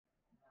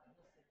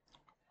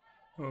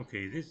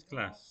Okay, this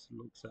class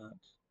looks at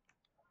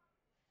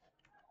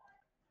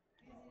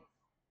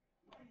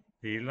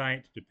the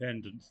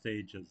light-dependent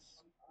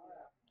stages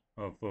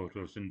of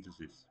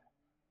photosynthesis.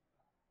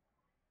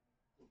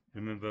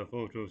 Remember,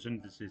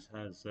 photosynthesis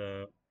has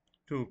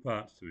two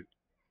parts to it.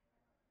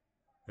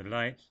 The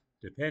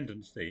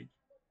light-dependent stage,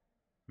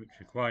 which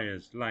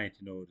requires light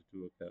in order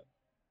to occur,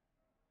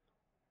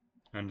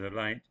 and the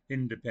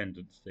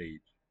light-independent stage.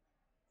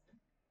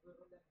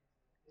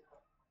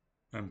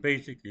 And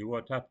basically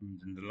what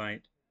happens in the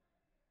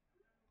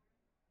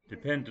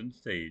light-dependent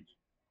stage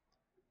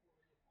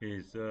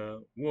is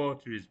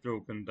water is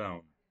broken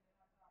down,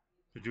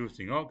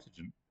 producing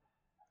oxygen,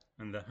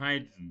 and the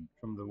hydrogen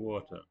from the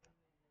water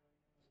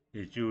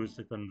is used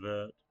to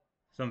convert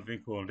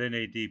something called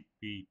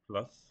NADP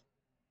plus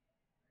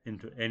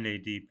into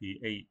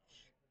NADPH.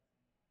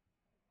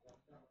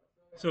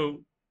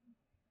 So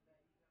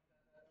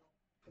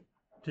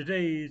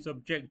today's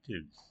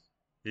objectives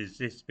is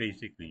this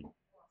basically.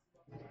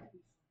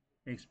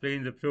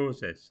 Explain the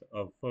process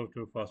of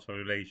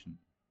photophosphorylation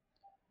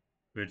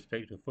with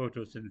respect to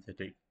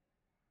photosynthetic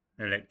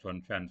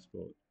electron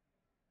transport.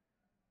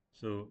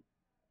 So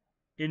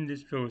in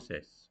this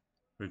process,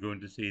 we're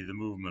going to see the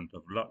movement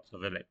of lots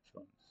of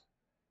electrons.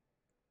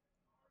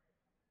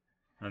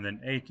 And then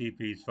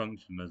ATP's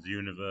function as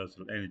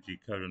universal energy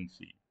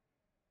currency.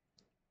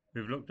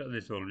 We've looked at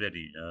this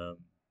already.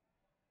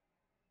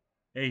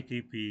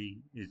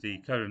 ATP is the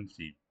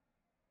currency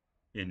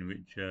in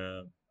which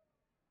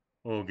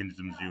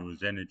organisms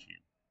use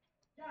energy.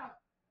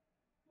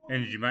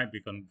 Energy might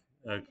be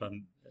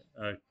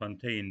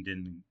contained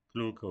in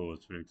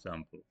glucose, for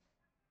example,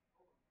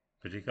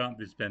 but it can't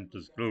be spent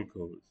as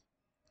glucose.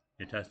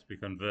 It has to be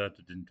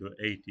converted into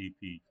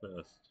ATP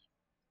first.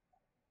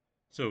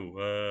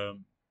 So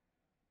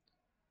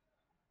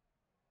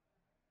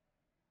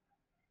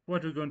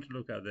what we're going to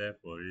look at,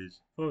 therefore, is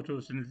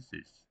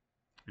photosynthesis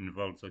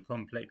involves a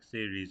complex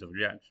series of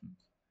reactions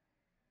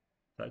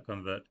that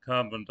convert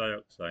carbon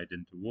dioxide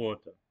into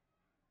water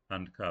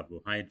and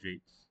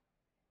carbohydrates,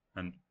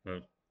 and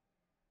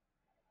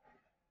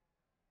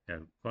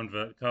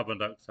convert carbon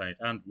dioxide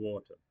and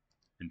water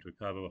into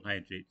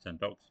carbohydrates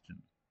and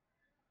oxygen.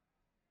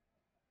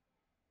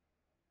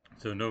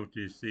 So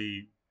notice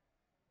the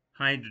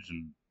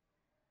hydrogen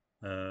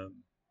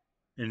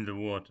in the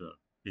water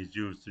is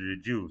used to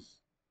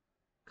reduce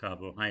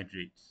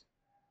carbohydrates,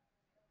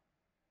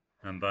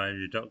 and by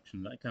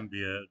reduction that can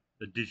be an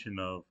addition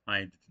of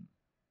hydrogen.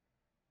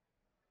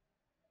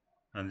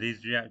 And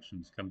these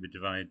reactions can be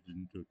divided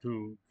into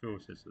two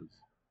processes.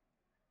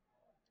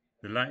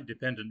 The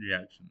light-dependent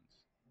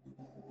reactions,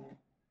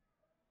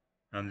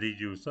 and these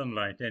use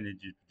sunlight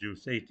energy to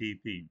produce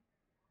ATP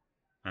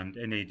and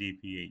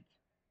NADPH,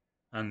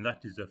 and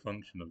that is a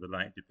function of the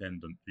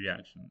light-dependent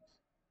reactions.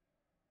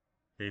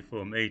 They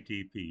form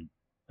ATP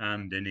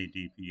and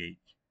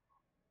NADPH.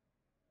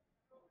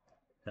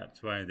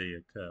 That's why they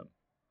occur.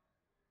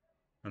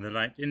 And the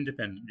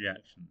light-independent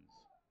reactions,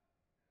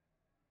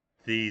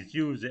 these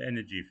use the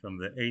energy from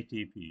the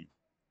ATP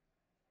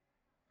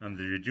and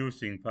the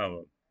reducing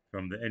power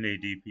from the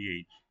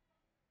NADPH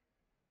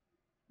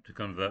to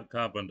convert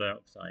carbon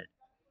dioxide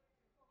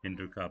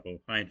into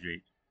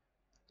carbohydrate.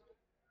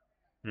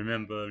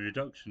 Remember,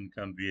 reduction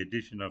can be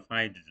addition of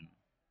hydrogen,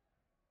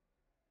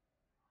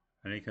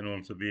 and it can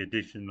also be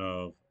addition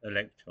of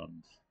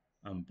electrons,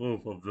 and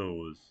both of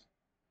those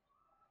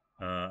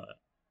are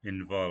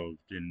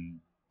involved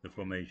in the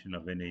formation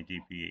of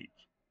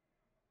NADPH.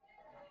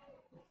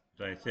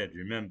 As I said,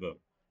 remember,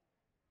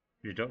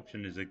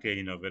 reduction is a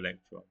gain of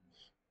electrons.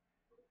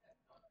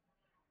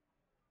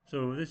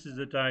 So this is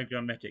a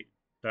diagrammatic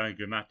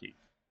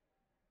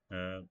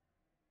uh,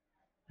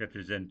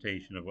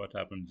 representation of what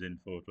happens in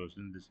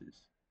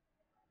photosynthesis.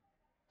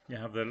 You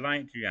have the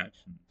light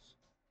reactions,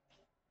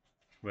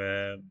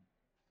 where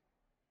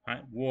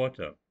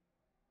water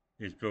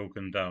is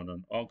broken down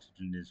and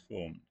oxygen is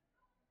formed.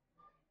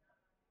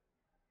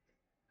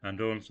 And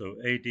also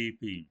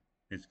ADP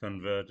is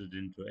converted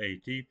into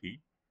ATP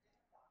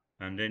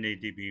and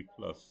NADP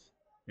plus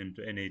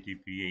into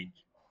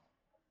NADPH.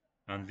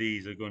 And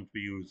these are going to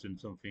be used in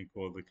something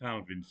called the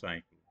Calvin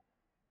cycle.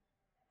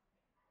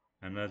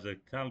 And as a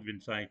Calvin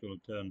cycle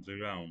turns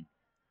around,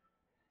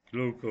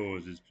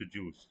 glucose is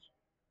produced.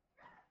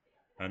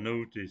 And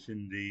notice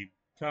in the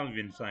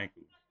Calvin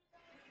cycle,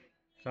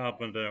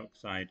 carbon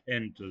dioxide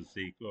enters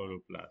the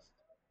chloroplast.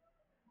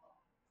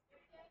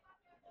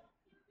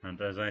 And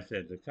as I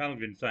said, the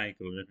Calvin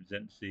cycle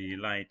represents the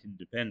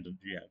light-independent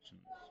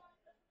reactions.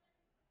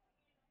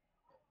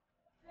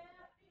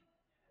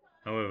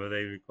 However,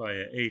 they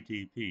require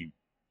ATP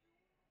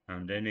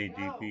and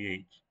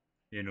NADPH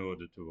in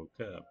order to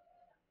occur.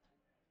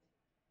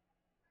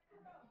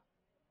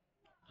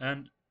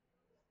 And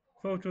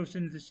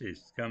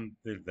photosynthesis,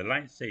 the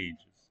light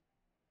stages,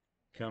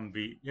 can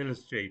be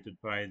illustrated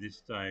by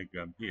this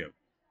diagram here,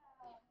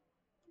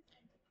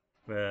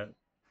 where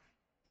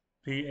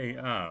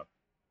PAR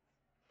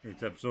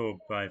is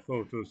absorbed by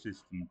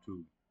photosystem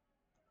 2.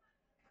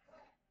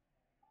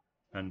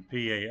 And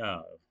PAR,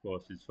 of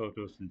course, is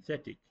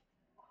photosynthetically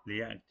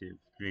active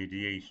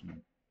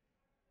radiation.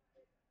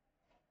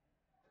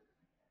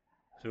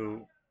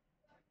 So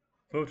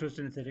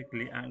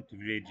photosynthetically active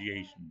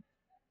radiation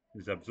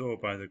is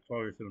absorbed by the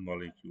chlorophyll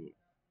molecule,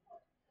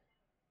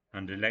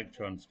 and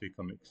electrons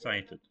become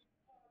excited,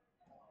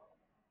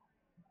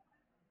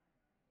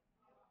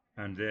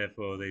 and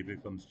therefore they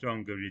become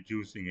stronger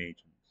reducing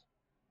agents,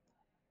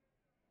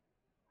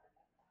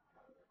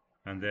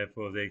 and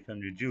therefore they can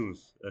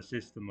reduce a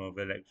system of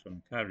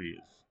electron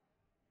carriers,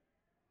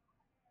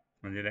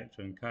 and the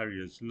electron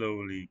carriers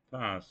slowly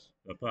pass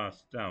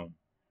down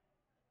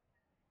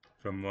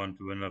from one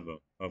to another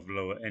of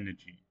lower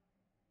energy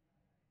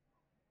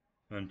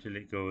until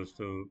it goes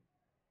to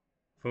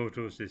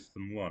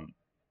photosystem 1,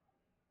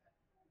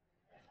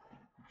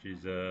 which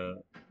is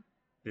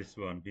this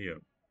one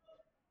here.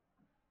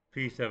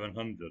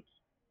 P700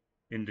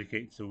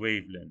 indicates the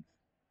wavelength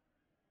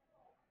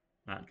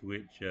at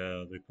which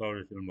the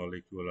chlorophyll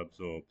molecule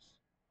absorbs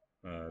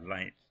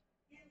light,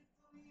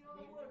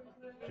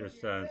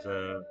 just as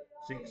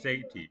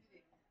 680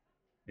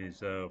 is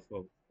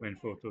for when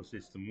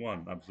photosystem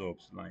 1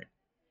 absorbs light.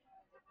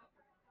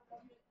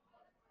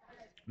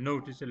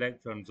 Notice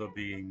electrons are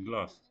being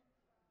lost,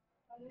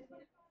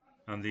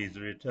 and these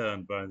are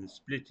returned by the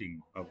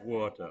splitting of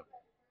water.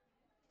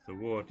 The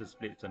water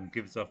splits and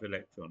gives off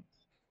electrons,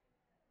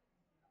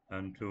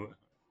 and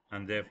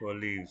therefore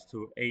leaves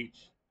 2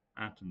 H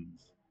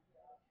atoms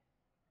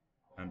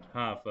and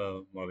half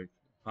a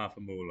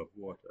mole of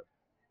water.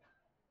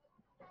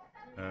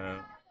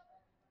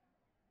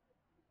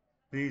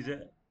 These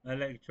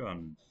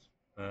electrons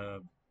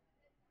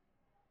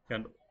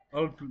can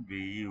ultimately be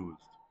used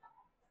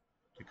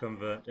to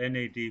convert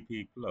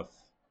NADP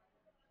plus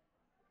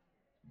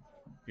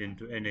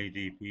into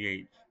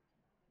NADPH.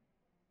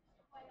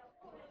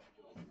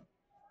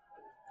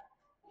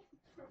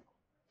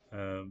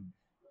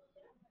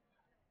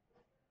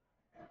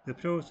 The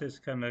process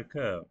can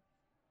occur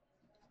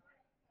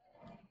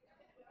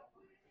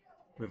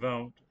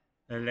without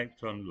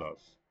electron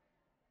loss,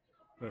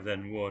 but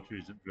then water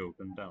isn't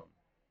broken down.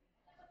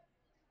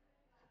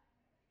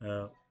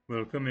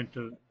 We'll come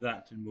into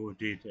that in more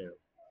detail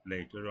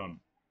later on.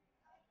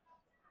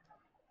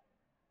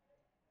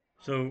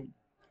 So,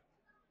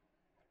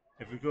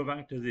 if we go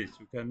back to this,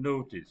 we can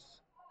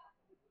notice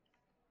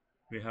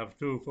we have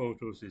two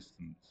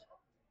photosystems.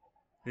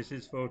 This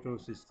is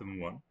photosystem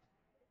 1.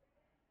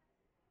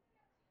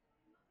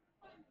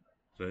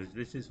 So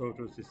this is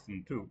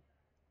photosystem 2,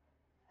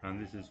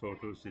 and this is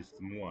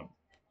photosystem 1.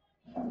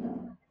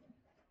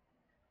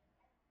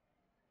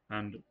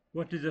 And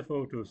what is a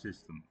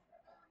photosystem?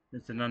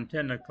 It's an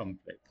antenna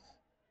complex,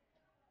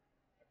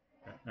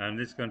 and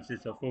this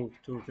consists of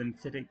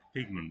photosynthetic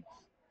pigments,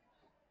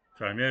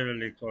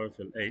 primarily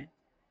chlorophyll A,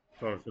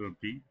 chlorophyll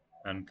B,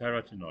 and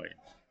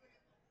carotenoids.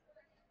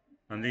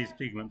 And these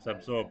pigments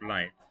absorb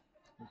light,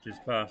 which is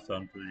passed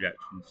on to the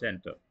reaction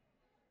center.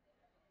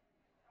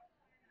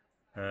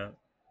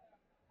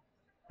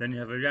 Then you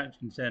have a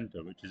reaction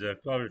center, which is a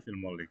chlorophyll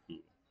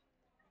molecule,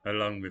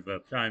 along with a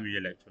primary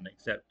electron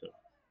acceptor.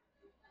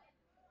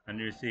 And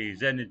you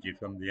receives energy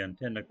from the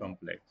antenna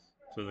complex,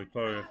 so the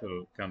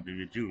chlorophyll can be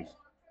reduced,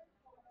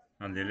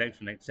 and the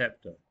electron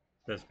acceptor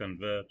thus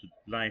converted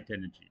light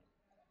energy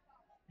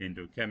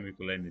into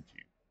chemical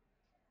energy.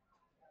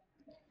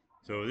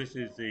 So this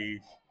is the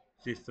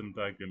system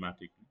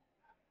diagrammatically.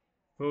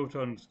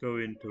 Photons go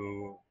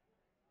into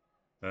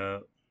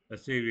a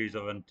series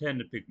of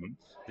antenna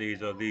pigments.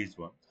 These are these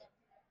ones.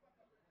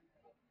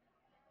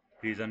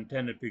 These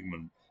antenna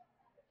pigments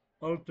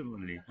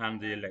ultimately hand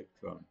the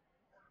electron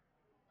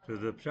to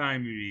the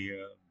primary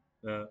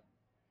to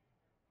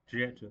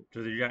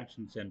the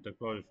reaction center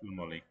chlorophyll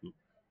molecule,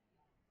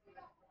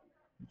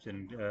 which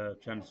can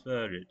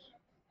transfer it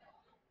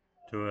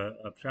to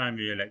a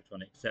primary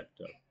electron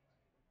acceptor.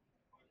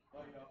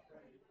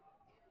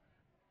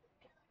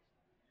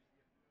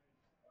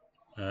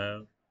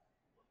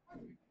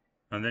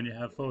 And then you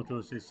have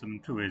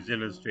photosystem 2 is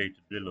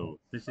illustrated below.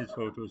 This is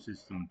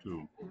photosystem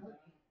 2,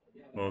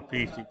 or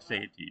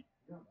P680.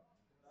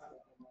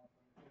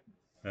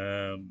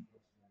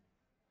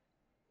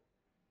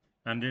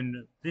 And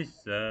in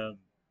this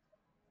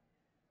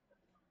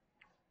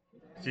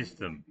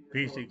system,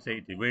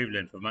 P680,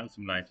 wavelength of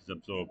maximum light is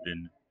absorbed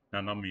in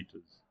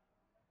nanometers.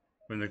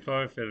 When the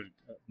chlorophyll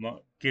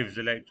gives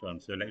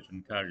electrons to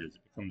electron carriers,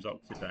 it becomes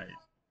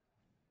oxidized,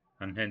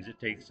 and hence it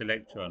takes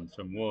electrons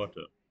from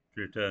water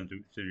to return to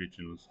its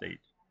original state.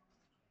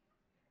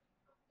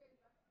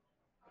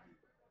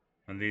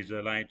 And these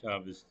are light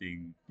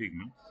harvesting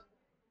pigments.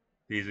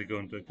 These are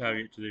going to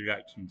carry it to the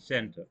reaction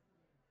center.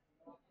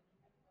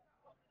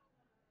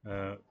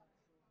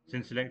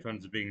 Since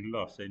electrons are being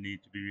lost, they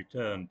need to be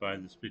returned by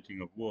the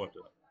splitting of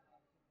water.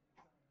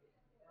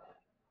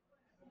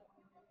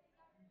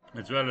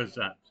 As well as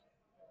that,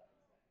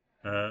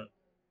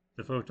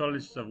 the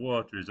photolysis of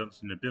water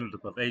results in a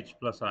buildup of H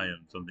plus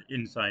ions on the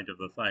inside of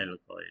the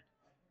thylakoid.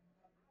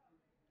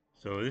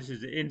 So this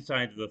is the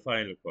inside of the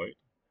thylakoid,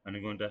 and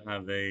I'm going to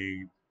have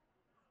a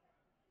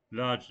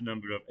large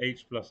number of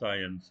H plus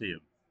ions here.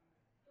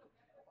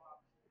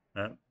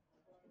 Uh,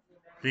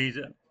 these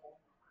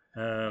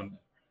um,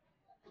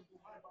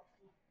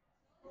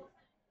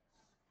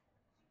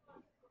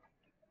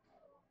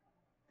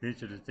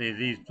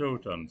 these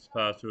protons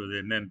pass through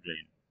the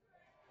membrane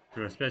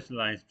through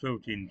specialized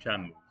protein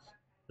channels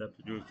that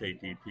produce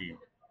ATP.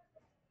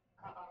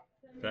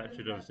 That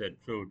should have said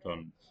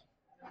protons,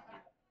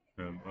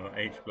 or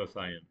H plus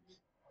ions.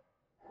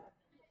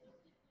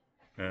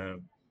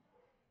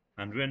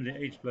 And when the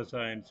H plus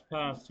ions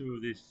pass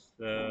through this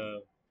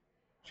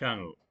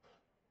channel,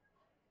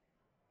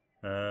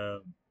 uh,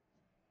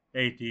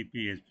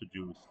 ATP is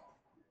produced,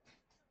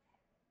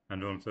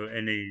 and also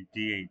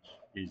NADH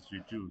is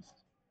reduced.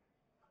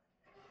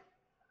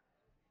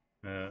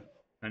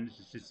 And it's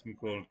a system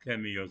called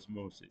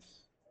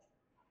chemiosmosis.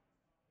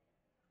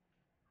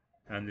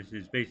 And this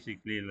is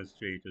basically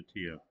illustrated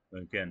here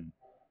again.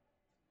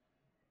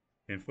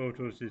 In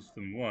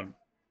photosystem 1,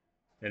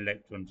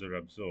 electrons are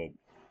absorbed.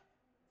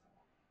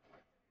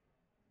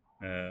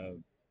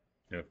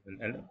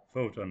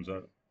 Photons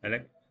are,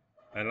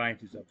 a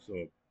light is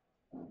absorbed,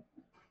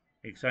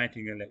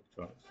 exciting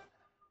electrons,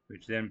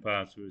 which then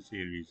pass through a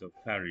series of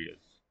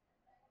carriers.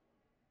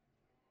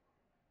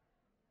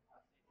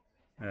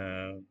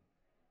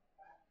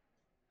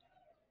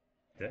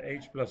 The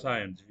H plus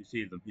ions, if you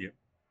see them here,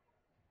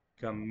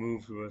 can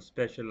move through a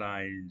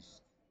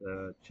specialized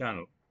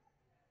channel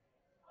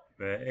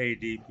where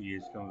ADP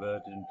is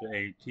converted into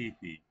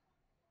ATP.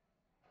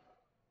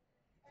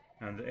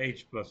 And the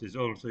H plus is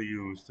also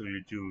used to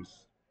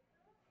reduce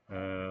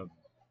NAD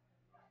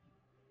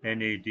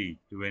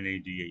to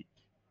NADH.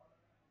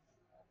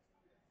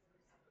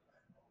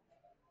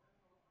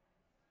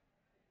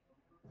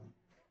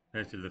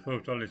 This is the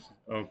photolysis.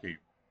 Okay,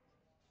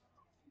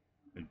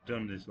 we've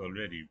done this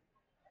already.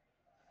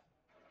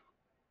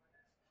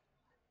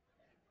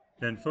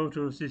 Then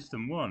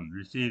photosystem 1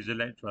 receives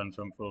electrons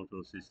from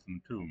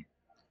photosystem 2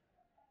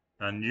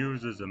 and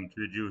uses them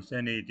to reduce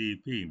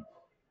NADP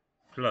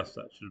plus,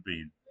 that should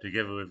be,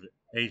 together with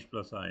H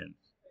plus ions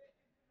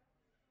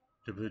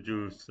to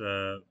produce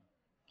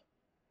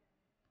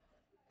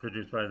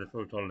produced by the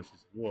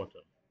photolysis of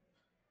water.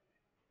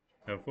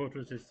 Now,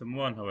 photosystem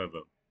 1, however,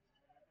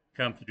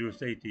 can produce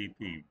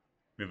ATP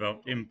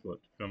without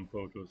input from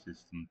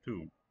photosystem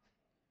 2.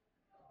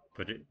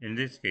 But in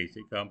this case,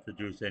 it can't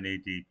produce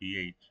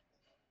NADPH.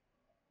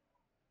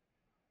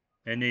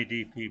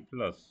 NADP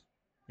plus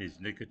is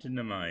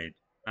nicotinamide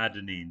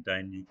adenine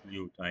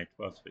dinucleotide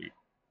phosphate,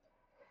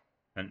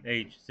 and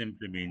H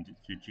simply means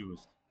it's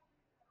reduced.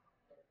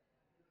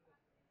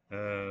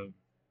 And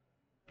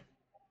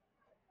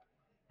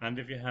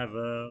if you have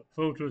a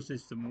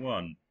photosystem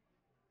 1,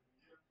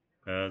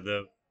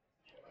 the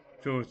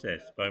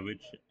process by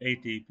which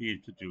ATP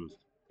is produced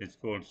is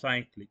called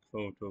cyclic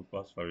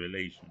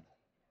photophosphorylation.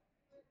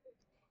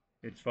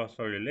 It's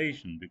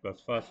phosphorylation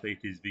because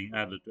phosphate is being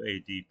added to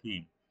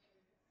ATP.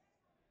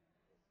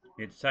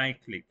 It's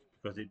cyclic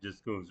because it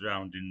just goes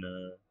round in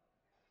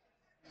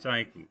a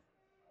cycle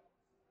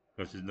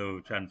because there's no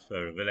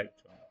transfer of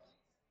electrons.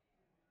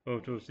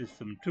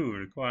 Photosystem 2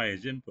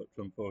 requires input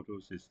from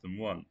photosystem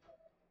 1,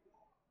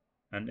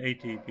 and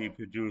ATP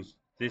produced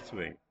this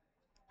way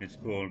is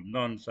called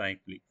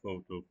non-cyclic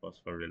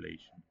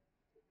photophosphorylation.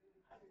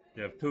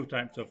 There are two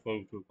types of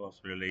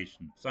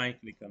photophosphorylation,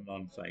 cyclic and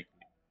non-cyclic.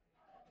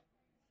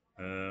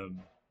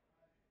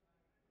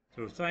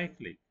 So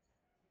cyclic,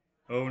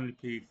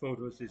 only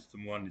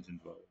photosystem 1 is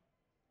involved.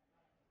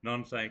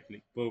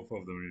 Non-cyclic, both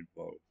of them are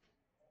involved.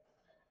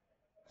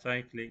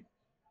 Cyclic,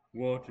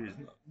 water is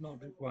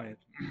not required.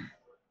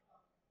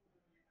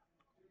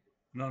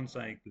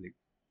 Non-cyclic,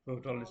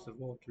 photolysis of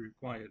water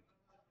required.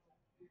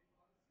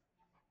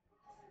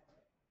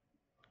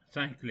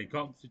 Cyclic,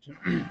 oxygen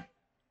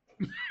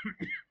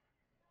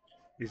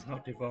is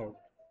not evolved.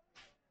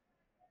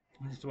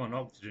 This one,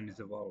 oxygen, is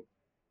evolved.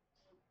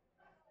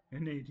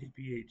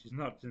 NADPH is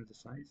not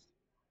synthesized.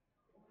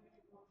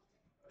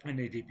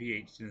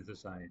 NADPH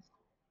synthesized,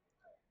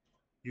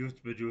 used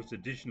to produce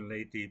additional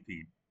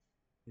ATP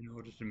in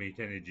order to meet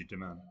energy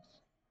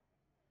demands,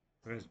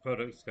 whereas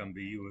products can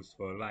be used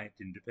for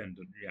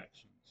light-independent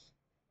reactions.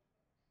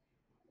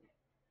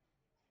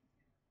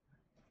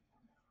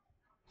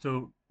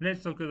 So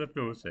let's look at the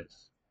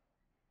process.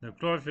 The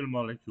chlorophyll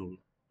molecule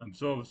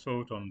absorbs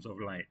photons of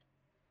light,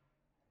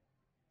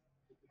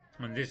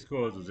 and this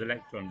causes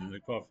electrons in the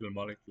chlorophyll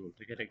molecule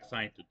to get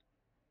excited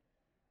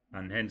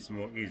and hence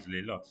more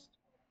easily lost.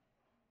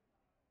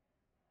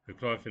 The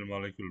chlorophyll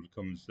molecule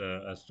becomes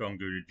a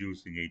stronger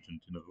reducing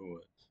agent, in other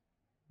words.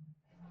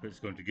 It's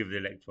going to give the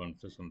electrons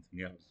to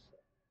something else.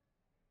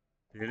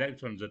 The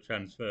electrons are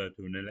transferred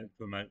to an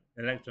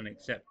electron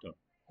acceptor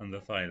on the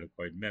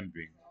thylakoid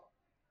membrane,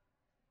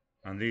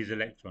 and these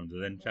electrons are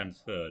then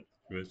transferred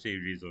through a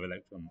series of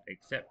electron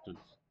acceptors,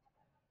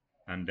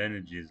 and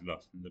energy is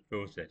lost in the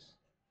process.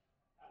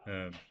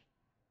 The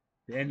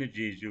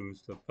energy is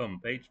used to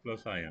pump H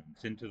plus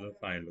ions into the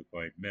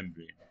thylakoid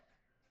membrane.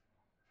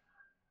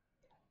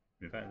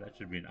 In fact, that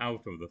should be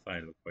out of the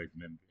thylakoid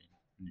membrane.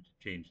 I need to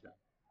change that.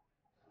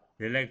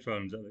 The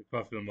electrons at the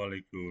chlorophyll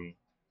molecule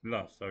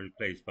lost are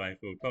replaced by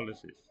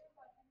photolysis,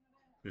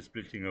 the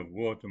splitting of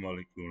water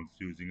molecules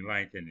using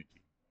light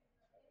energy.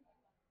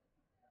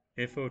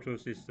 If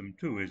photosystem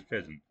 2 is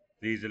present,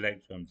 these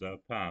electrons are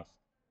passed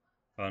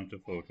onto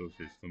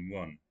photosystem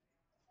 1.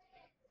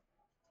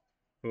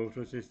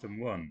 Photosystem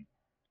 1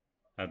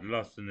 had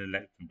lost an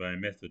electron by a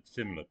method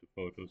similar to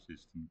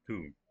photosystem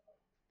 2.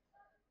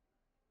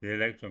 The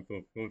electron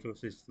for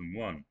photosystem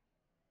 1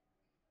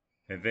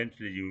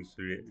 eventually used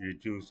to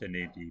reduce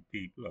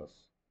NADP+.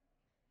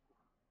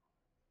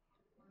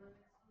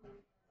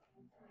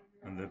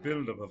 And the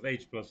buildup of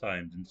H plus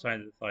ions inside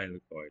the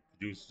thylakoid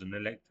produces an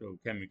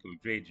electrochemical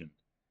gradient,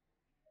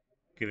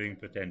 giving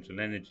potential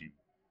energy.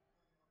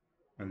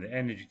 And the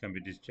energy can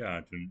be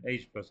discharged when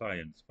H plus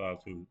ions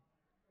pass through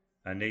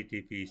an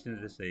ATP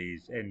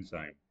synthase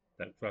enzyme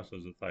that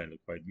crosses the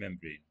thylakoid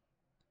membrane.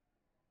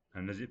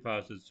 And as it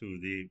passes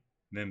through the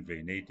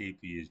membrane,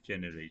 ATP is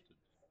generated.